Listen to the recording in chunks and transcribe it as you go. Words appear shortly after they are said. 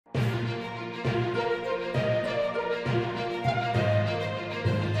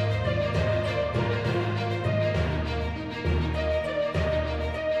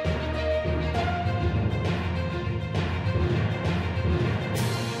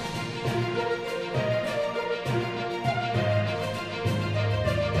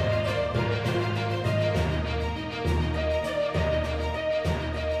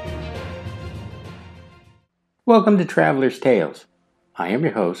Welcome to Traveler's Tales. I am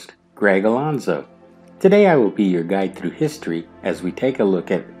your host, Greg Alonzo. Today I will be your guide through history as we take a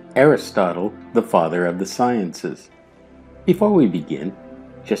look at Aristotle, the father of the sciences. Before we begin,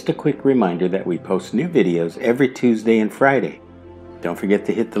 just a quick reminder that we post new videos every Tuesday and Friday. Don't forget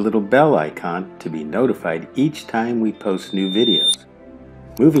to hit the little bell icon to be notified each time we post new videos.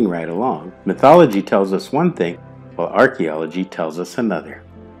 Moving right along, mythology tells us one thing, while archaeology tells us another.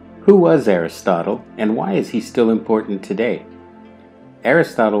 Who was Aristotle, and why is he still important today?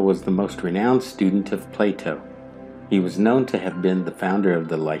 Aristotle was the most renowned student of Plato. He was known to have been the founder of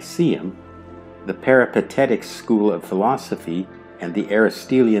the Lyceum, the Peripatetic school of philosophy, and the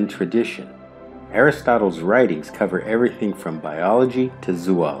Aristotelian tradition. Aristotle's writings cover everything from biology to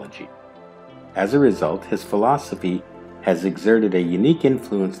zoology. As a result, his philosophy has exerted a unique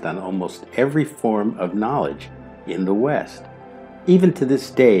influence on almost every form of knowledge in the West. Even to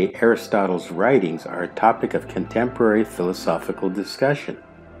this day, Aristotle's writings are a topic of contemporary philosophical discussion.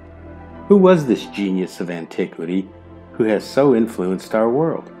 Who was this genius of antiquity who has so influenced our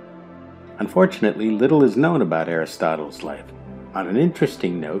world? Unfortunately, little is known about Aristotle's life. On an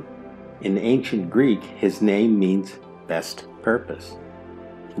interesting note, in ancient Greek, his name means best purpose.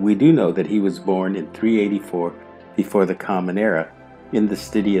 We do know that he was born in 384 before the Common Era in the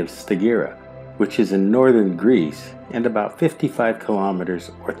city of Stagira, which is in northern Greece and about 55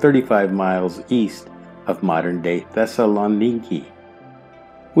 kilometers or 35 miles east of modern-day Thessaloniki.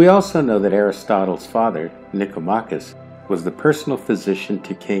 We also know that Aristotle's father, Nicomachus, was the personal physician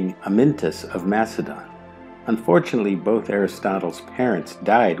to King Amyntas of Macedon. Unfortunately, both Aristotle's parents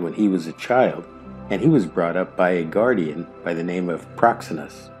died when he was a child, and he was brought up by a guardian by the name of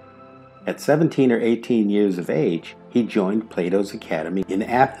Proxenus. At 17 or 18 years of age, he joined Plato's academy in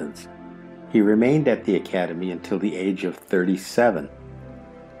Athens. He remained at the academy until the age of 37.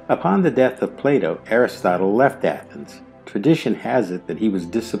 Upon the death of Plato, Aristotle left Athens. Tradition has it that he was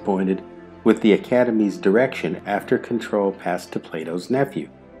disappointed with the academy's direction after control passed to Plato's nephew.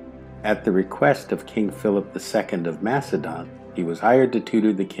 At the request of King Philip II of Macedon, he was hired to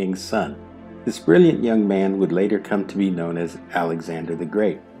tutor the king's son. This brilliant young man would later come to be known as Alexander the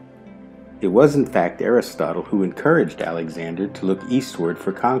Great. It was in fact Aristotle who encouraged Alexander to look eastward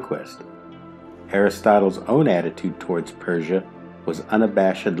for conquest. Aristotle's own attitude towards Persia was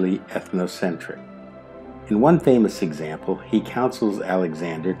unabashedly ethnocentric. In one famous example, he counsels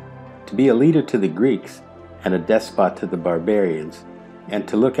Alexander to be a leader to the Greeks and a despot to the barbarians, and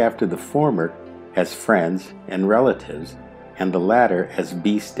to look after the former as friends and relatives, and the latter as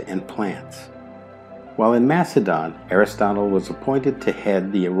beasts and plants. While in Macedon, Aristotle was appointed to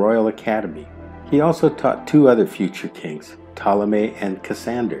head the Royal Academy. He also taught two other future kings, Ptolemy and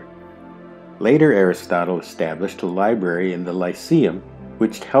Cassander. Later, Aristotle established a library in the Lyceum,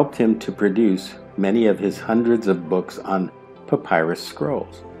 which helped him to produce many of his hundreds of books on papyrus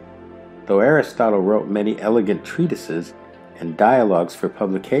scrolls. Though Aristotle wrote many elegant treatises and dialogues for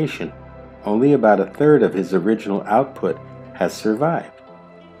publication, only about a third of his original output has survived.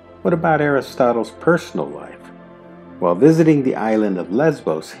 What about Aristotle's personal life? While visiting the island of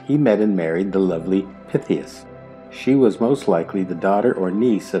Lesbos, he met and married the lovely Pythias. She was most likely the daughter or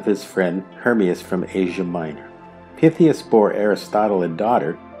niece of his friend Hermias from Asia Minor. Pythias bore Aristotle a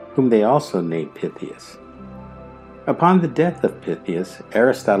daughter, whom they also named Pythias. Upon the death of Pythias,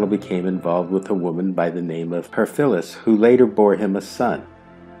 Aristotle became involved with a woman by the name of Perphilus, who later bore him a son.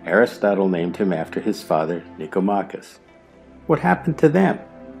 Aristotle named him after his father, Nicomachus. What happened to them?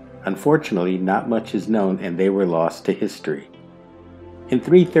 Unfortunately, not much is known, and they were lost to history. In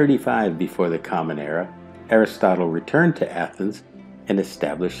 335 before the Common Era, Aristotle returned to Athens and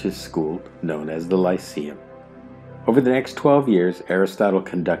established his school known as the Lyceum. Over the next 12 years, Aristotle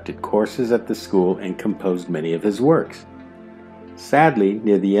conducted courses at the school and composed many of his works. Sadly,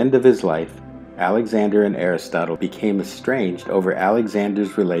 near the end of his life, Alexander and Aristotle became estranged over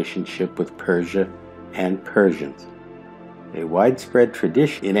Alexander's relationship with Persia and Persians. A widespread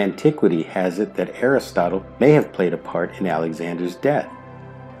tradition in antiquity has it that Aristotle may have played a part in Alexander's death.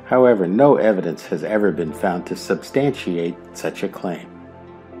 However, no evidence has ever been found to substantiate such a claim.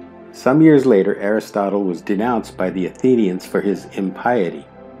 Some years later, Aristotle was denounced by the Athenians for his impiety.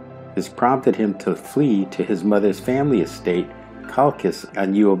 This prompted him to flee to his mother's family estate, Chalcis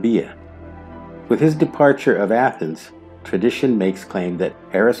on Euboea. With his departure of Athens, tradition makes claim that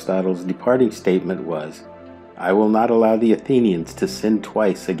Aristotle's departing statement was, "I will not allow the Athenians to sin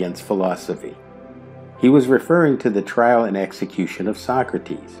twice against philosophy." He was referring to the trial and execution of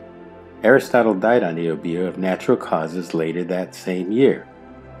Socrates. Aristotle died on Euboea of natural causes later that same year.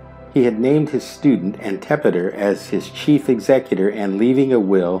 He had named his student Antipater as his chief executor and leaving a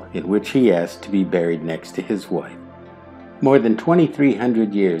will in which he asked to be buried next to his wife. More than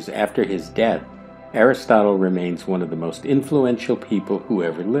 2,300 years after his death, Aristotle remains one of the most influential people who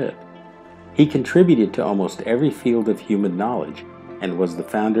ever lived. He contributed to almost every field of human knowledge and was the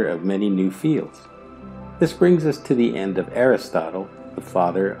founder of many new fields. This brings us to the end of Aristotle, the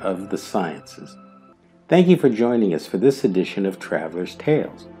father of the sciences. Thank you for joining us for this edition of Traveler's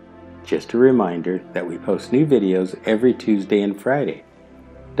Tales. Just a reminder that we post new videos every Tuesday and Friday.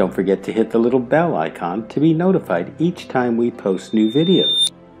 Don't forget to hit the little bell icon to be notified each time we post new videos.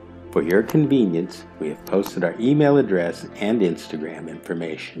 For your convenience, we have posted our email address and Instagram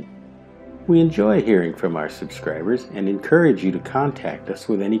information. We enjoy hearing from our subscribers and encourage you to contact us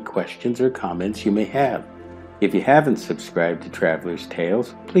with any questions or comments you may have. If you haven't subscribed to Traveler's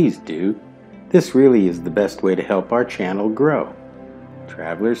Tales, please do. This really is the best way to help our channel grow.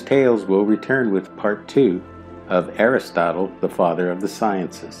 Traveler's Tales will return with part 2 of Aristotle, the father of the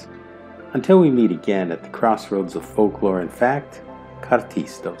sciences. Until we meet again at the crossroads of folklore and fact,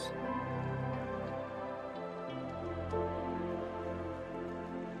 Kartistos.